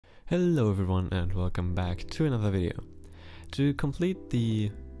Hello everyone and welcome back to another video. To complete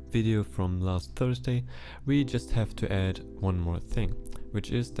the video from last Thursday, we just have to add one more thing,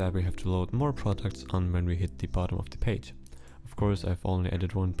 which is that we have to load more products on when we hit the bottom of the page. Of course, I've only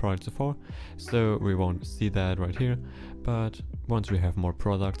added one product so far, so we won't see that right here, but once we have more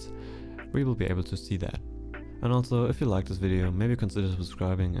products, we will be able to see that. And also, if you like this video, maybe consider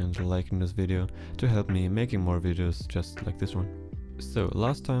subscribing and liking this video to help me making more videos just like this one. So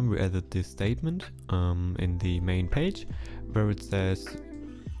last time we added this statement in the main page where it says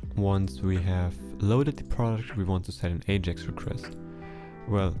once we have loaded the product we want to set an AJAX request.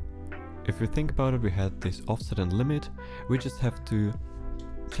 Well, if you think about it, we had this offset and limit. We just have to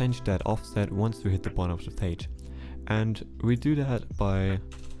change that offset once we hit the bottom of the page, and we do that by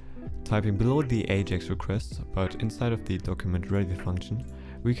typing below the AJAX request, but inside of the document ready function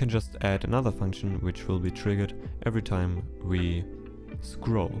we can just add another function which will be triggered every time we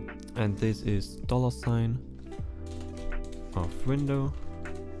scroll, and this is $of window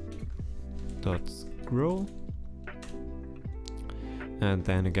dot scroll, and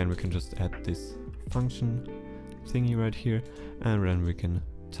then again we can just add this function thingy right here, and then we can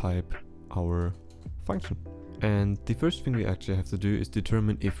type our function. And the first thing we actually have to do is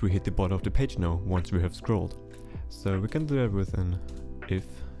determine if we hit the bottom of the page now once we have scrolled. So we can do that with an if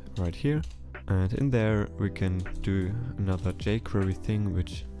right here. And in there we can do another jQuery thing,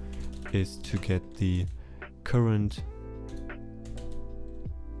 which is to get the current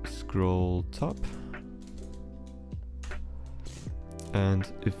scroll top.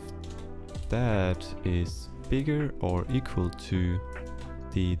 And if that is bigger or equal to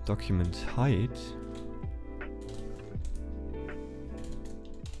the document height,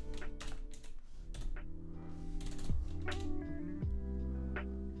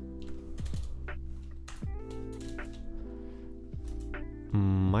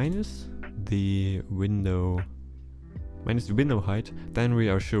 minus the window height, then we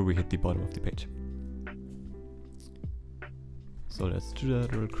are sure we hit the bottom of the page. So let's do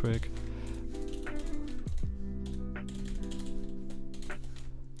that real quick.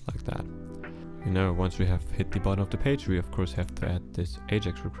 Like that. You know, once we have hit the bottom of the page, we of course have to add this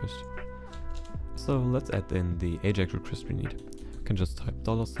AJAX request. So let's add in the AJAX request we need. We can just type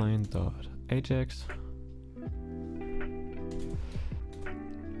 $.AJAX.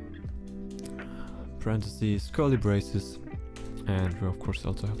 Parentheses, curly braces, and we of course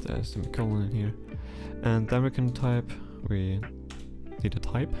also have the semicolon in here, and then we can type, we need a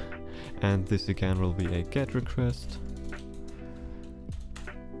type, and this again will be a GET request,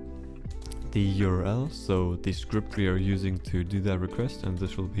 the URL, so the script we are using to do that request, and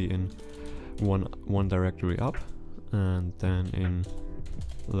this will be in one directory up, and then in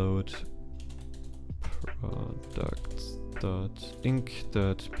load products.inc.php.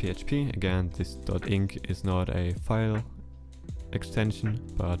 Again, this .inc is not a file extension,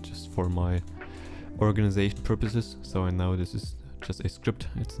 but just for my organization purposes, so I know this is just a script,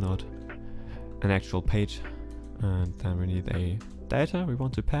 it's not an actual page. And then we need a data we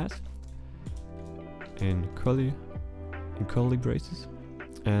want to pass in curly braces,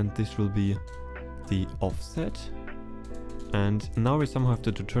 and this will be the offset. And now we somehow have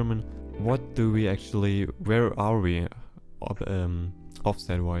to determine what do we actually, where are we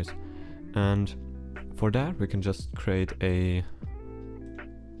offset wise, and for that we can just create a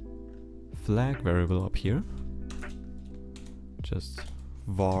flag variable up here, just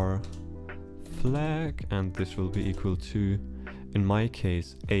var flag, and this will be equal to, in my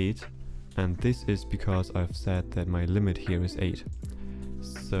case, 8, and this is because I've said that my limit here is 8.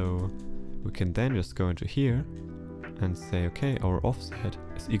 So we can then just go into here and say, okay, our offset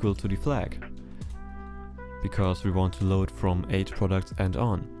is equal to the flag, because we want to load from 8 products and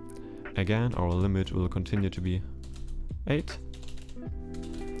on. Again, our limit will continue to be 8.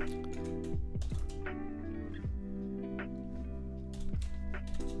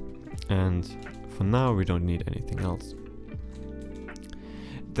 And for now we don't need anything else.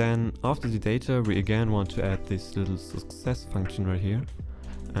 Then after the data we again want to add this little success function right here,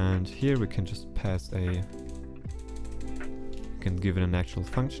 and here we can just pass can give it an actual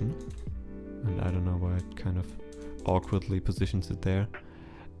function, and I don't know why it kind of awkwardly positions it there,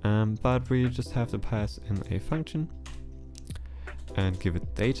 but we just have to pass in a function and give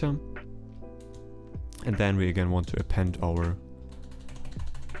it data, and then we again want to append our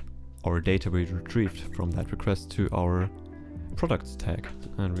data we retrieved from that request to our products tag,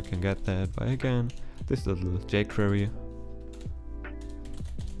 and we can get that by again this little jQuery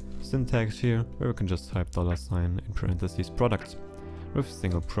syntax here, where we can just type $, in parentheses products with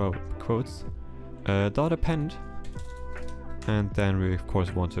single quotes, dot append and then we of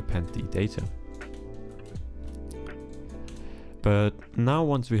course want to append the data. But now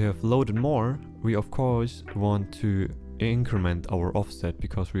once we have loaded more, we of course want to increment our offset,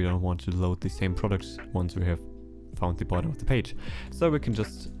 because we don't want to load the same products once we have found the bottom of the page. So we can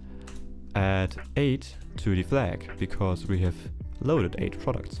just add 8 to the flag, because we have loaded 8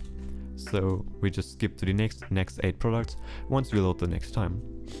 products. So we just skip to the next 8 products once we load the next time.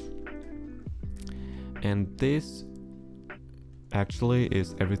 And this actually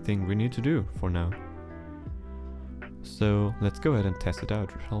is everything we need to do for now. So let's go ahead and test it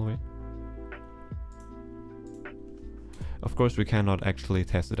out, shall we? Of course we cannot actually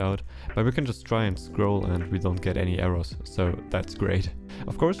test it out, but we can just try and scroll and we don't get any errors, so that's great.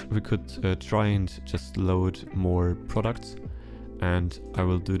 Of course we could try and just load more products, and I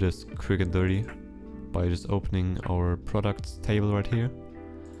will do this quick and dirty by just opening our products table right here.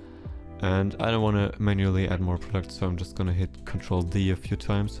 And I don't want to manually add more products, so I'm just gonna hit Ctrl D a few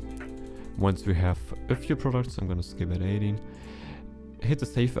times. Once we have a few products, I'm gonna skip at 18. Hit the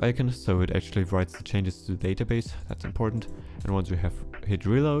save icon so it actually writes the changes to the database, that's important. And once we have hit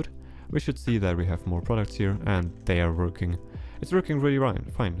reload, we should see that we have more products here and they are working. It's working really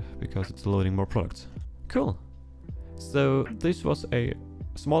fine because it's loading more products. Cool. So this was a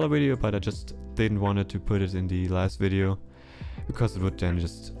smaller video, but I just didn't want to put it in the last video because it would then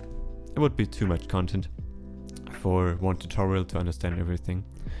it would be too much content for one tutorial to understand everything.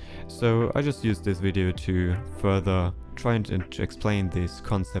 So I just used this video to further try and explain this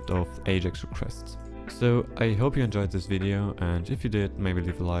concept of Ajax requests. So I hope you enjoyed this video, and if you did, maybe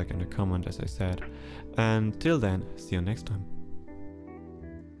leave a like and a comment as I said. And till then, see you next time.